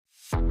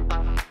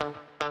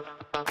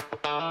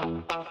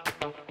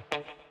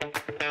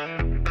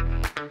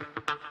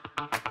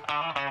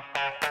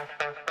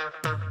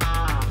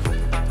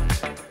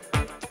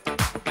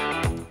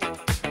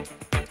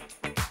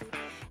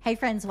Hi,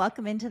 friends.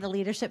 Welcome into the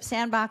Leadership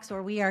Sandbox,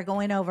 where we are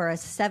going over a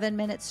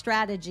 7-minute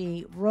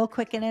strategy real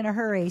quick and in a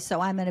hurry. So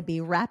I'm going to be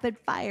rapid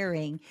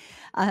firing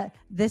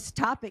this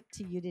topic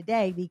to you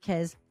today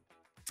because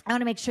I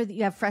want to make sure that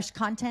you have fresh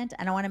content,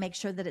 and I want to make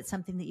sure that it's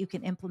something that you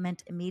can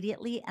implement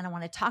immediately. And I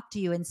want to talk to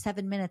you in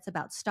 7 minutes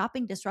about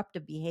stopping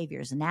disruptive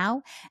behaviors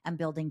now and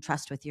building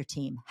trust with your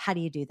team. How do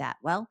you do that?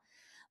 Well,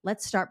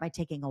 let's start by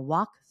taking a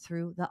walk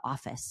through the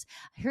office.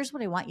 Here's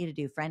what I want you to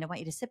do, friend. I want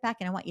you to sit back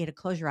and I want you to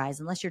close your eyes.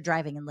 Unless you're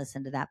driving and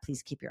listen to that,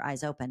 please keep your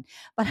eyes open.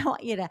 But I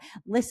want you to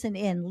listen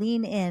in,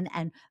 lean in,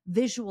 and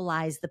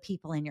visualize the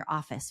people in your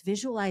office.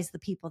 Visualize the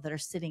people that are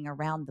sitting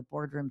around the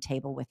boardroom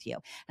table with you.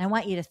 And I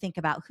want you to think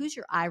about, who's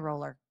your eye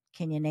roller?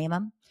 Can you name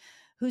them?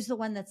 Who's the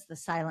one that's the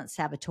silent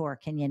saboteur?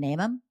 Can you name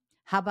them?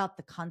 How about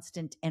the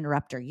constant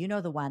interrupter? You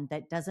know, the one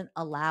that doesn't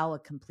allow a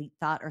complete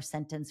thought or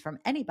sentence from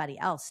anybody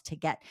else to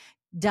get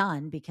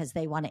done because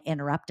they want to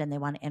interrupt and they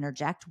want to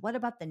interject. What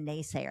about the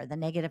naysayer, the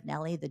negative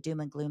Nelly, the doom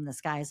and gloom, the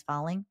sky is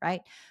falling,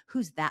 right?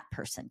 Who's that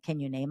person? Can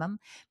you name them?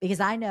 Because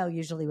I know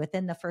usually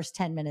within the first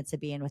 10 minutes of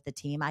being with the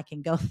team, I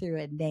can go through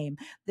and name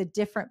the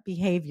different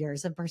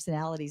behaviors and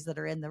personalities that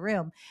are in the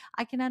room.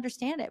 I can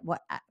understand it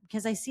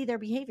because I see their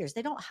behaviors.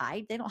 They don't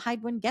hide. They don't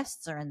hide when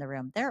guests are in the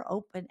room. They're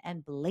open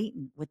and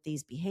blatant with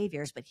these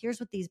behaviors. But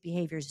here's what these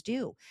behaviors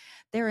do.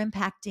 They're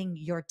impacting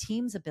your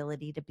team's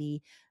ability to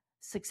be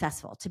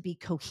successful, to be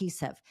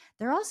cohesive.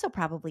 They're also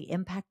probably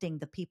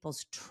impacting the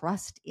people's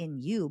trust in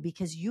you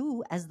because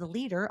you, as the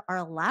leader, are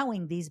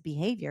allowing these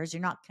behaviors.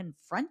 You're not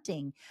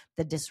confronting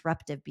the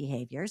disruptive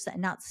behaviors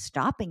and not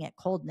stopping it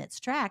cold in its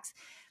tracks.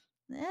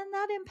 And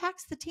that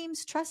impacts the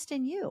team's trust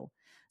in you.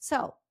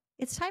 So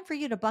it's time for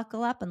you to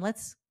buckle up and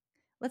let's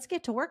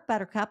get to work,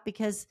 Buttercup,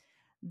 because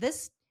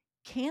this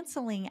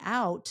canceling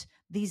out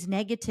these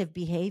negative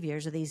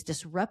behaviors or these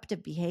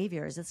disruptive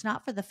behaviors, it's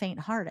not for the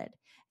faint-hearted.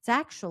 It's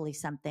actually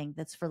something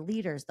that's for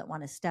leaders that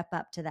want to step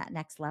up to that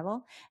next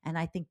level. And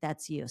I think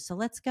that's you. So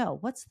let's go.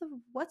 What's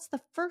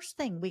the first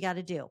thing we got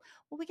to do?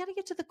 Well, we got to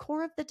get to the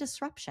core of the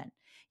disruption.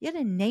 You got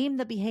to name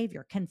the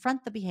behavior,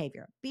 confront the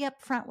behavior, be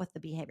upfront with the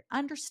behavior.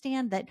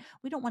 Understand that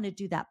we don't want to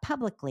do that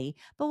publicly,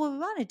 but what we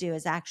want to do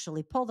is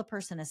actually pull the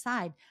person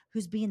aside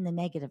who's being the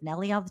negative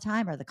Nelly all the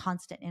time or the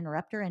constant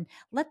interrupter and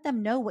let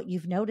them know what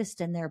you've noticed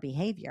in their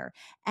behavior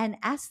and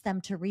ask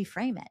them to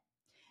reframe it.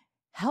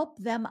 Help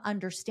them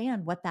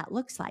understand what that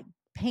looks like.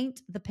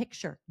 Paint the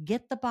picture.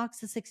 Get the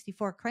box of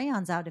 64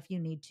 crayons out if you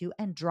need to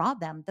and draw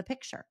them the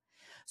picture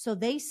so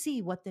they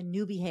see what the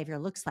new behavior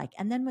looks like.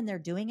 And then when they're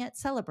doing it,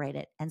 celebrate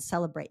it and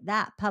celebrate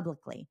that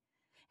publicly.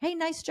 Hey,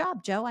 nice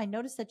job, Joe. I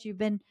noticed that you've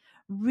been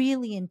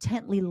really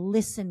intently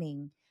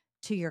listening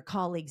to your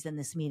colleagues in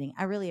this meeting.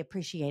 I really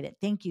appreciate it.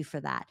 Thank you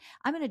for that.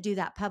 I'm going to do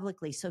that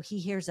publicly so he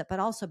hears it, but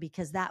also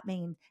because that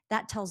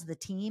tells the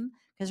team,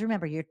 because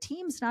remember, your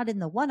team's not in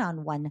the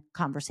one-on-one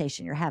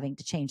conversation you're having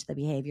to change the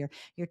behavior.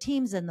 Your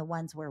team's in the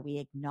ones where we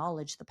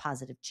acknowledge the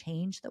positive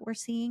change that we're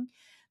seeing.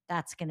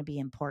 That's going to be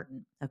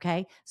important.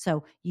 Okay.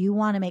 So you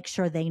want to make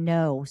sure they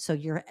know. So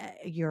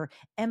you're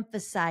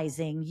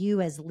emphasizing,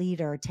 you as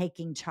leader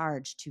taking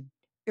charge to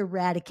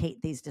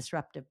eradicate these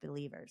disruptive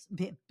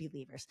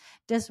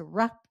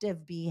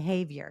disruptive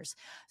behaviors.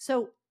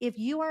 So if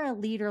you are a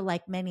leader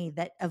like many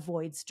that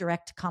avoids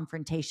direct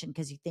confrontation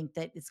because you think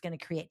that it's going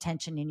to create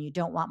tension and you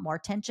don't want more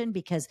tension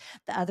because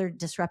the other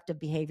disruptive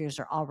behaviors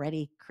are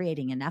already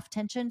creating enough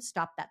tension,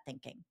 stop that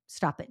thinking.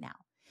 Stop it now.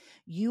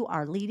 You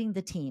are leading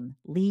the team.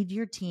 Lead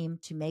your team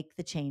to make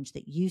the change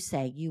that you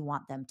say you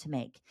want them to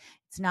make.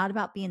 It's not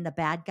about being the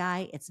bad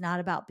guy. It's not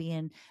about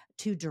being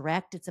too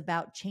direct. It's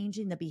about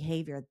changing the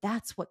behavior.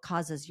 That's what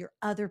causes your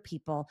other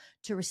people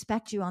to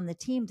respect you on the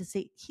team, to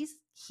say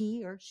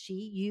he or she,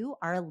 you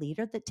are a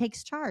leader that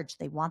takes charge.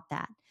 They want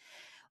that.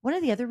 One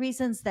of the other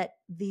reasons that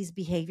these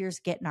behaviors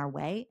get in our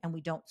way and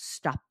we don't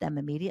stop them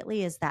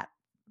immediately is that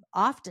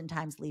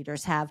oftentimes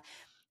leaders have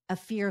a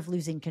fear of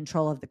losing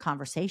control of the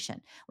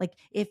conversation. Like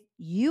if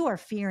you are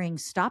fearing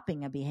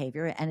stopping a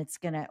behavior and it's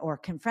going to, or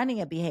confronting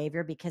a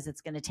behavior because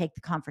it's going to take the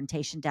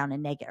confrontation down a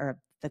negative, or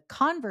the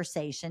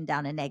conversation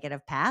down a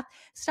negative path,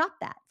 stop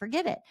that.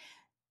 Forget it.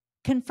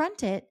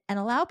 Confront it and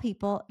allow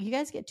people, you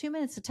guys get 2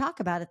 minutes to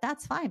talk about it.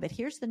 That's fine. But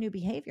here's the new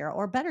behavior.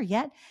 Or better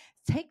yet,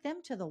 take them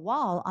to the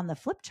wall on the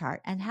flip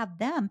chart and have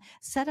them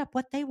set up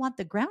what they want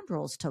the ground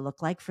rules to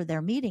look like for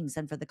their meetings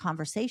and for the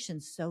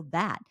conversations so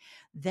that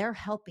they're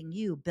helping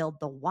you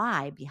build the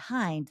why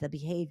behind the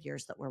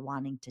behaviors that we're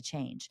wanting to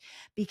change.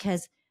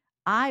 Because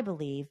I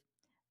believe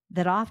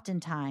that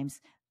oftentimes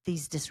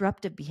these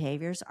disruptive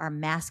behaviors are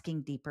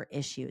masking deeper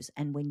issues.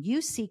 And when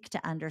you seek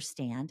to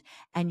understand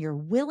and you're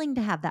willing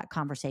to have that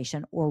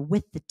conversation, or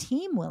with the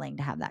team willing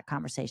to have that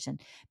conversation,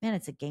 man,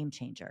 it's a game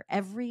changer.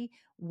 Every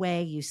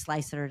way you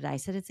slice it or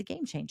dice it, it's a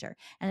game changer.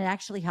 And it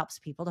actually helps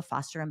people to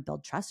foster and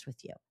build trust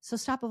with you. So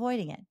stop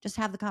avoiding it. Just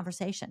have the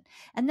conversation.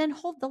 And then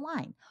hold the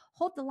line.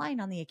 Hold the line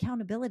on the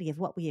accountability of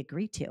what we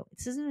agree to.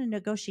 This isn't a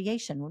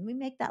negotiation. When we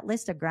make that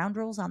list of ground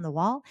rules on the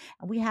wall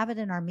and we have it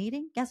in our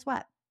meeting, guess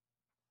what?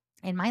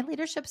 In my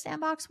leadership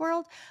sandbox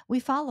world, we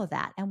follow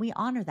that and we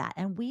honor that.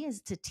 And we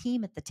as a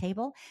team at the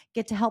table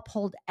get to help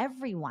hold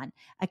everyone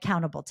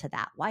accountable to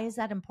that. Why is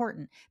that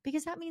important?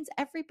 Because that means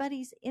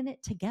everybody's in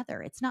it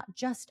together. It's not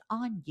just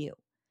on you,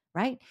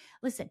 right?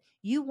 Listen,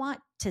 you want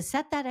to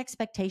set that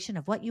expectation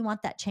of what you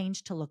want that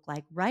change to look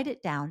like, write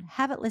it down,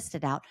 have it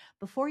listed out.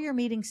 Before your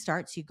meeting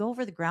starts, you go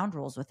over the ground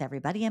rules with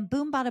everybody and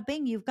boom, bada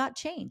bing, you've got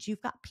change.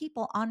 You've got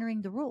people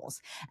honoring the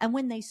rules. And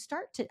when they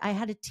start to, I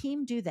had a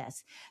team do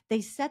this. They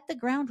set the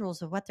ground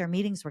rules of what their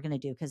meetings were going to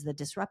do because the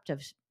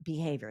disruptive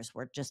behaviors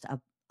were just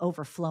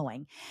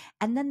overflowing.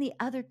 And then the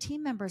other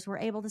team members were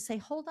able to say,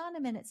 hold on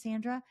a minute,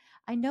 Sandra.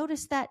 I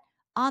noticed that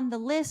on the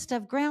list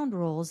of ground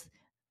rules,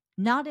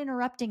 not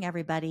interrupting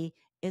everybody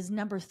is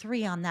number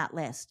 3 on that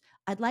list.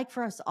 I'd like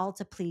for us all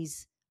to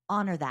please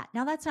honor that.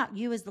 Now, that's not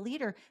you as the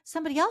leader.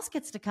 Somebody else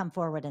gets to come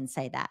forward and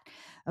say that.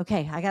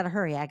 Okay, I got to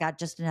hurry. I got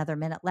just another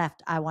minute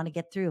left. I want to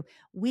get through.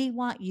 We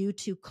want you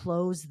to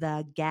close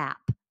the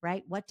gap,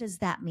 right? What does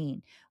that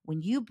mean?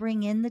 When you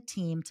bring in the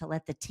team to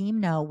let the team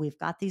know we've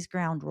got these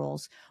ground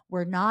rules,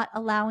 we're not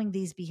allowing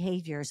these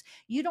behaviors.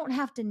 You don't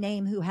have to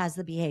name who has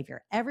the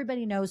behavior.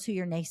 Everybody knows who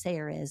your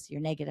naysayer is, your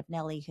negative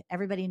Nelly.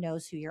 Everybody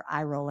knows who your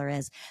eye roller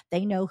is.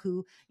 They know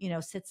who,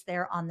 sits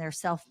there on their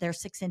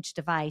 6-inch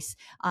device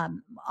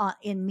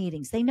in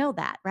meetings. They know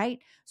that, right?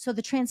 So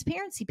the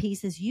transparency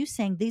piece is you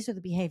saying these are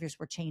the behaviors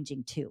we're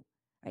changing to.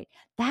 Right.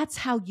 That's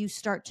how you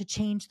start to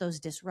change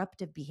those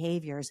disruptive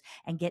behaviors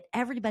and get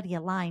everybody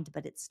aligned.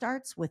 But it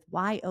starts with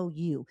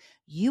YOU.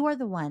 You are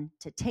the one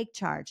to take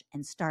charge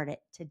and start it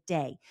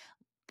today.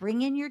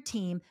 Bring in your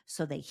team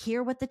so they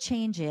hear what the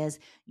change is.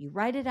 You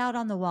write it out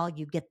on the wall.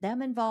 You get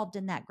them involved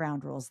in that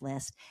ground rules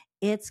list.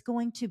 It's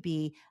going to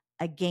be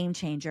a game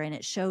changer. And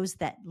it shows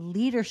that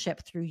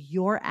leadership through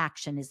your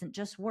action isn't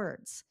just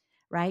words.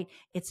 Right?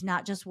 It's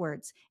not just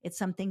words. It's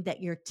something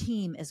that your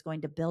team is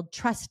going to build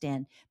trust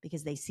in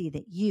because they see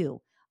that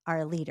you are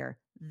a leader.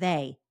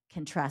 They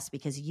can trust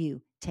because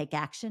you take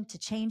action to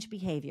change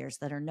behaviors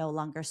that are no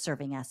longer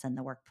serving us in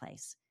the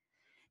workplace.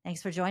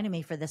 Thanks for joining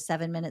me for the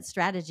 7-minute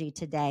strategy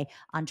today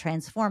on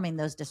transforming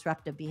those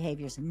disruptive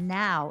behaviors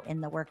now in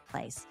the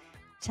workplace.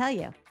 Tell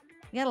you,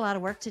 we got a lot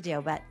of work to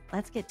do, but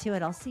let's get to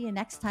it. I'll see you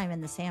next time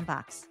in the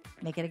sandbox.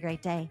 Make it a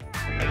great day.